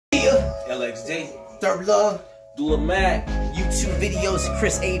LXD Third Love DulaMAC. YouTube videos of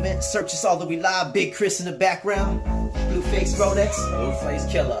Chris Avent. Search us all the way live. Big Chris in the background. Blueface Rolex. Blueface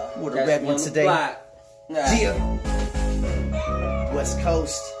killer. With a red one today. Yeah. West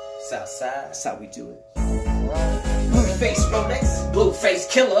Coast. Southside. That's how we do it. Blueface Rolex. Blueface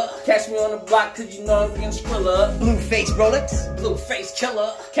killer. Catch me on the block cause you know I'm getting skrilla. Blueface Rolex. Blueface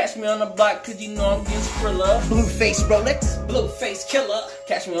killer. Catch me on the block cause you know I'm getting skrilla. Blueface Rolex. Blueface killer.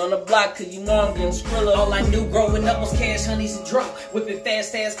 Catch me on the block cause you know I'm getting skrilla. All I knew growing up was cash, honeys, and dro. Whipping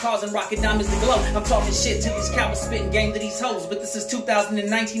fast ass cars and rocking diamonds to glow. I'm talking shit to these cowards, spitting game to these hoes. But this is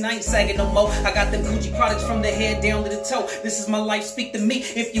 2019, I ain't sagging no more. I got them Gucci products from the head down to the toe. This is my life, speak to me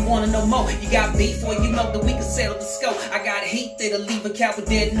if you wanna know more. You got beef or you know that we can settle the scope. I got heat that'll leave a coward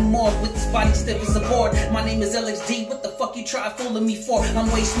dead in the morgue with this body stiff as a board. My name is LXD, what the fuck you try fooling me for? I'm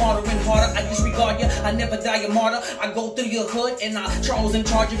way smarter and harder, I disregard ya. I never die a martyr. I go through your hood and I Charles and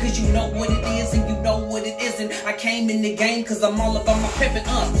charge you cause you know what it is and you know what it isn't. I came in the game cause I'm all about my pimpin'.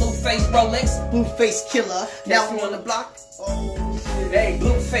 Blueface Rolex. Blueface killer. Now I'm on the block. Oh shit, hey,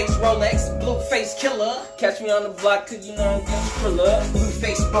 Blueface Rolex, Blueface killer. Catch me on the block cause you know I'm getting skrilla.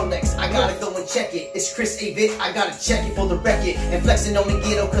 Blueface Rolex, I gotta go and check it. It's Chris Avent, I gotta check it for the record. And flexing on the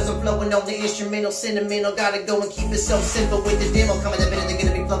ghetto cause I'm flowing on the instrumental. Sentimental, gotta go and keep it so simple with the demo. Coming up in they're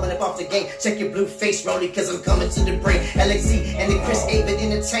gonna be flowing up off the game. Check your Blueface Rolex cause I'm coming to the brain. LXD and the Chris Avent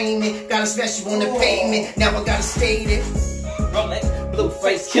Entertainment. Gotta smash you on the pavement, now I gotta state it. Rolex,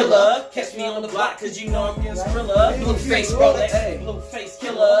 Blueface killer. Catch me on the block cause you know I'm getting skrilla. Blueface Rolex. Hey, Blueface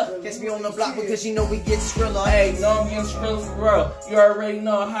killer. Catch me on the block because you know we get skrilla. Hey, know I'm getting skrilla for real. You already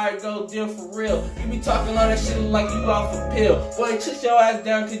know how it go, deal for real. You be talking all that shit like you off a pill. Boy, sit your ass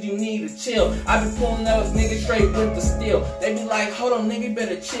down cause you need to chill. I be pulling up niggas straight with the steel. They be like, hold on nigga, you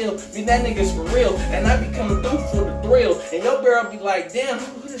better chill. Be that nigga's for real. And I be coming through for the thrill. And your girl be like, damn,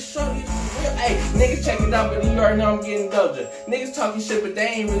 who the show you for real? Hey, niggas check it out, but you already know I'm getting doja. Niggas talking shit, but they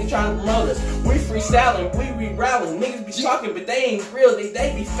ain't really trying to promote us. We freestyling, we re-rallying. Niggas be talking, but they ain't real.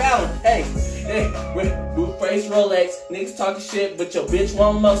 They be fouling. Hey, with Blueface Rolex. Niggas talking shit, but your bitch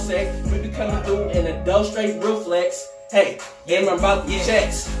want more sex. We be coming through in a dope straight real flex. Hey, I'm about the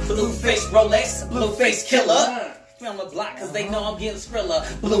checks. Blueface Rolex, Blueface killer. Me on the block cause they know I'm getting skrilla.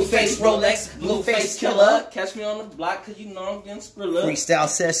 Blueface Rolex, Blueface killer. Catch me on the block cause you know I'm getting skrilla. Freestyle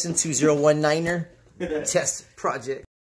session 2019er. Test project.